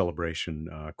birthday celebration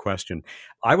question.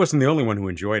 I wasn't the only one who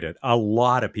enjoyed it. A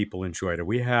lot of people enjoyed it.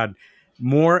 We had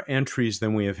more entries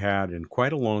than we have had in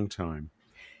quite a long time.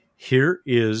 Here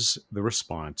is the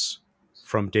response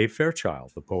from Dave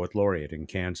Fairchild, the poet laureate in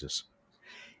Kansas.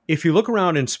 If you look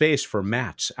around in space for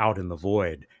mats out in the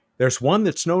void, there's one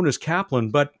that's known as Kaplan,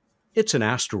 but it's an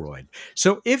asteroid.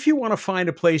 So if you want to find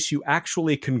a place you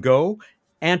actually can go,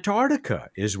 Antarctica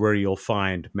is where you'll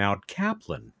find Mount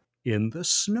Kaplan in the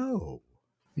snow.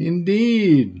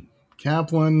 Indeed.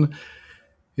 Kaplan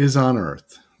is on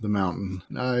Earth, the mountain.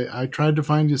 I tried to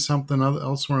find you something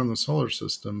elsewhere in the solar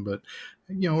system, but,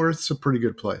 Earth's a pretty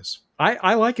good place.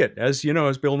 I like it. As you know,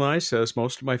 as Bill Nye says,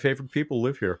 most of my favorite people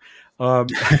live here.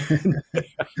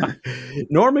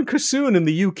 Norman Cassoon in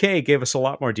the UK gave us a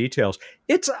lot more details.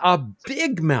 It's a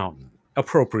big mountain,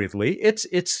 appropriately.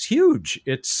 It's huge.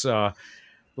 It's,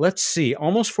 let's see,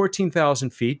 almost 14,000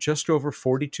 feet, just over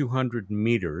 4,200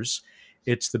 meters.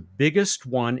 It's the biggest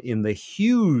one in the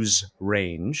Hughes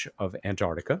Range of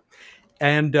Antarctica.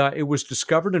 And it was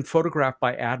discovered and photographed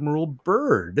by Admiral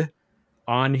Byrd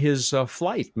on his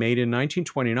flight made in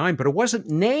 1929, but it wasn't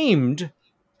named,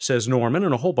 says Norman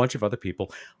and a whole bunch of other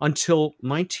people, until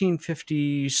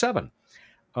 1957,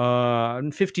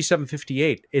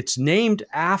 58. It's named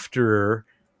after,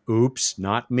 oops,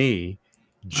 not me,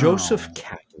 Joseph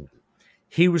Catlin.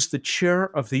 He was the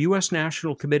chair of the U.S.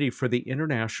 National Committee for the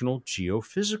International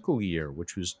Geophysical Year,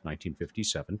 which was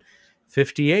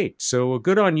 1957-58. So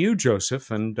good on you,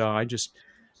 Joseph, and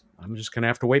I'm just going to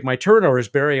have to wait my turn, or as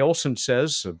Barry Olson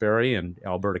says, Barry in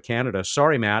Alberta, Canada,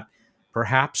 sorry, Matt,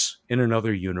 perhaps in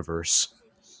another universe.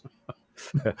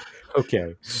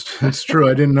 Okay. It's true.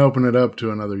 I didn't open it up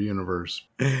to another universe.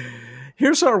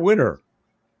 Here's our winner,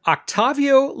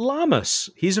 Octavio Lamas.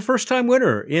 He's a first-time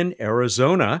winner in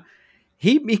Arizona.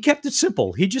 He kept it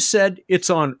simple. He just said it's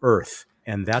on Earth,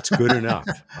 and that's good enough.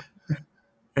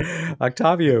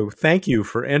 Octavio, thank you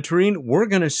for entering. We're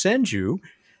going to send you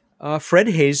Fred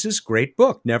Hayes' great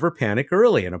book, Never Panic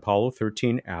Early, an Apollo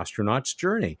 13 astronaut's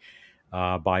journey,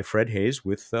 by Fred Hayes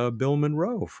with Bill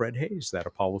Monroe. Fred Hayes, that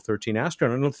Apollo 13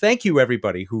 astronaut. And thank you,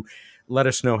 everybody who let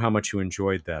us know how much you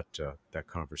enjoyed that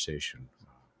conversation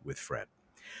with Fred.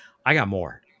 I got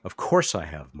more. Of course I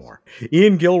have more.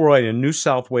 Ian Gilroy in New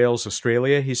South Wales,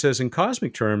 Australia, he says, in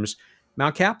cosmic terms,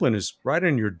 Mount Kaplan is right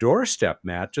on your doorstep,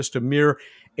 Matt, just a mere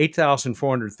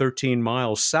 8,413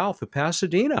 miles south of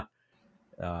Pasadena.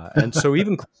 And so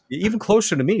even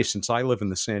closer to me, since I live in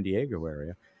the San Diego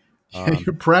area.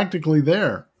 You're practically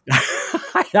there.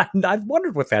 I've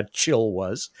wondered what that chill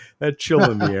was, that chill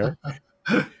in the air.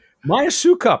 Maya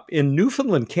Sukup in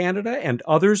Newfoundland, Canada, and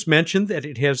others mentioned that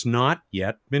it has not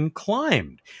yet been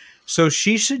climbed. So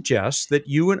she suggests that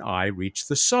you and I reach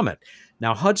the summit.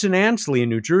 Now, Hudson Ansley in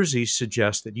New Jersey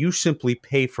suggests that you simply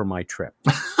pay for my trip.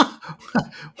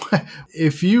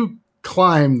 If you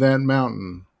climb that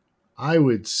mountain, I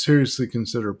would seriously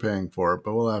consider paying for it,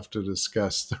 but we'll have to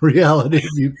discuss the reality.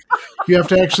 You have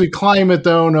to actually climb it,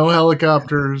 though. No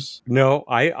helicopters. No,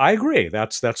 I agree.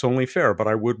 That's only fair, but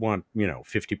I would want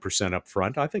 50% up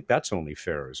front. I think that's only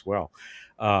fair as well.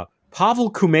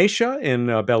 Pavel Kumesha in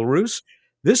Belarus.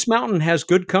 This mountain has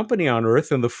good company on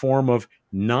Earth in the form of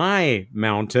Nye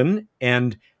Mountain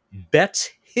and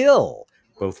Betts Hill,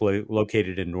 both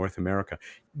located in North America.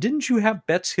 Didn't you have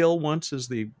Betts Hill once as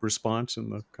the response in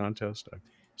the contest?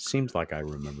 Seems like I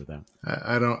remember that.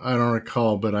 I don't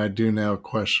recall, but I do now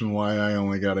question why I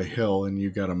only got a hill and you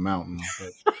got a mountain.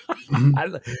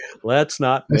 But let's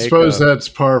not. I suppose that's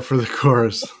par for the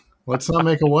course. Let's not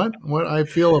make a what? What? I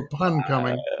feel a pun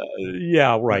coming.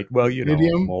 Yeah, right. Well,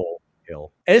 Idiom? Mole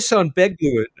Hill. Eson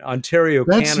Beglu, Ontario,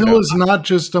 Betts Canada. Hill is not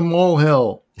just a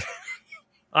molehill.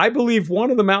 I believe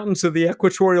one of the mountains of the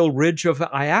equatorial ridge of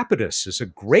Iapetus is a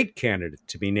great candidate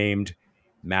to be named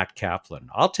Matt Kaplan.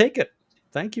 I'll take it.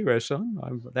 Thank you,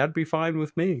 Eson. That'd be fine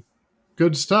with me.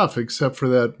 Good stuff, except for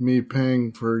that me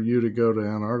paying for you to go to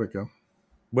Antarctica.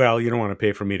 Well, you don't want to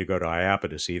pay for me to go to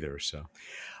Iapetus either. So,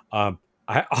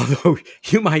 although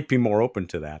you might be more open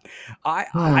to that.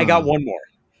 I got one more.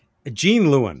 Gene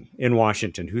Lewin in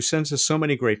Washington, who sends us so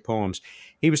many great poems.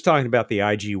 He was talking about the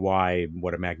IGY,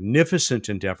 what a magnificent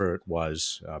endeavor it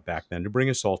was back then to bring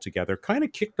us all together, kind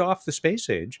of kicked off the space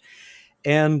age,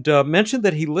 and mentioned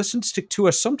that he listens to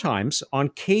us sometimes on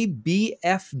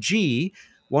KBFG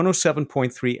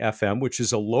 107.3 FM, which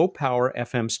is a low-power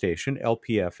FM station,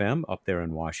 LPFM, up there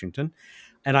in Washington.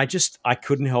 And I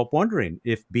couldn't help wondering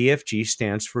if BFG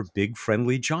stands for Big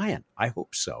Friendly Giant. I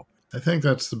hope so. I think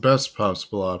that's the best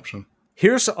possible option.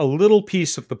 Here's a little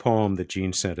piece of the poem that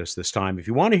Gene sent us this time. If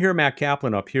you want to hear Matt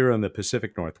Kaplan up here in the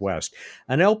Pacific Northwest,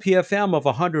 an LPFM of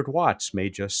 100 watts may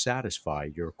just satisfy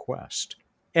your quest.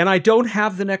 And I don't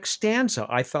have the next stanza.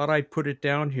 I thought I'd put it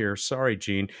down here. Sorry,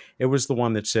 Gene. It was the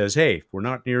one that says, hey, we're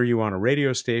not near you on a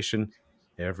radio station.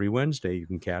 Every Wednesday you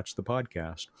can catch the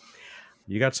podcast.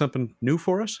 You got something new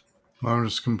for us? Well, I'm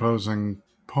just composing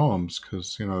poems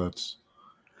because, that's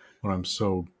what I'm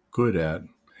so good at.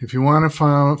 If you want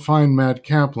to find Matt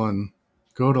Kaplan,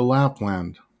 go to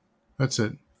Lapland. That's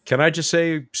it. Can I just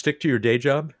say, stick to your day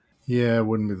job? Yeah, it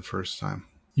wouldn't be the first time.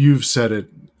 You've said it,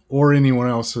 or anyone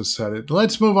else has said it.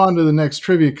 Let's move on to the next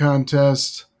trivia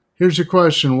contest. Here's your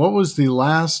question. What was the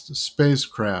last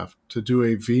spacecraft to do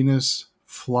a Venus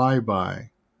flyby?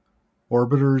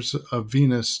 Orbiters of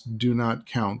Venus do not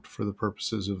count for the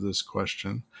purposes of this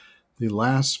question. The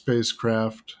last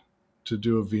spacecraft to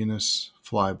do a Venus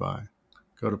flyby.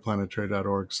 Go to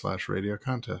planetary.org/radio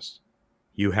contest.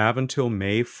 You have until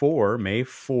May 4,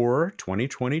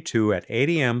 2022 at 8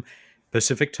 a.m.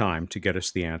 Pacific time to get us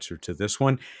the answer to this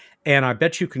one. And I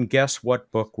bet you can guess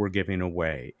what book we're giving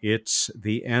away. It's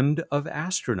The End of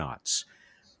Astronauts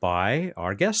by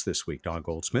our guest this week, Don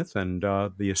Goldsmith, and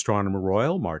the Astronomer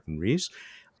Royal, Martin Rees.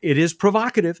 It is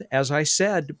provocative, as I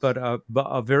said, but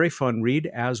a very fun read,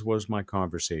 as was my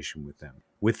conversation with them.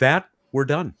 With that, we're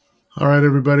done. All right,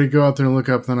 everybody, go out there and look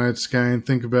up the night sky and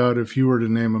think about if you were to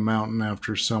name a mountain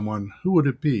after someone, who would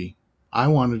it be? I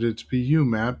wanted it to be you,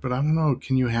 Matt, but I don't know.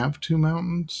 Can you have two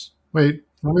mountains? Wait,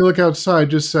 let me look outside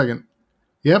just a second.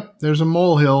 Yep, there's a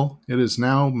molehill. It is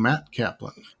now Matt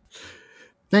Kaplan.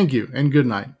 Thank you, and good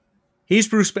night. He's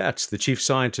Bruce Betts, the chief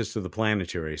scientist of the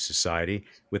Planetary Society,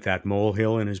 with that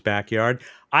molehill in his backyard.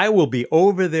 I will be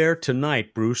over there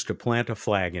tonight, Bruce, to plant a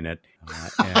flag in it.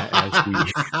 as we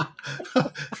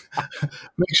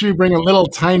Make sure you bring a little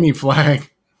tiny flag.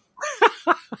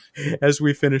 as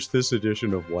we finish this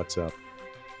edition of What's Up.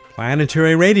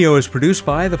 Planetary Radio is produced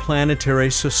by the Planetary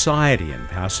Society in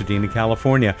Pasadena,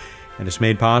 California, and is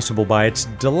made possible by its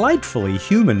delightfully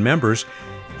human members.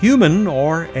 Human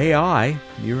or AI,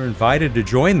 you're invited to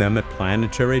join them at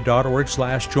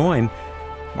planetary.org/join.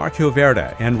 Mark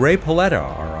Hilverda and Ray Paletta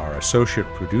are our associate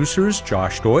producers.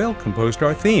 Josh Doyle composed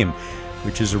our theme,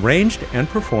 which is arranged and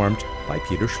performed by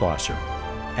Peter Schlosser.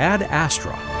 Ad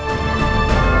Astra.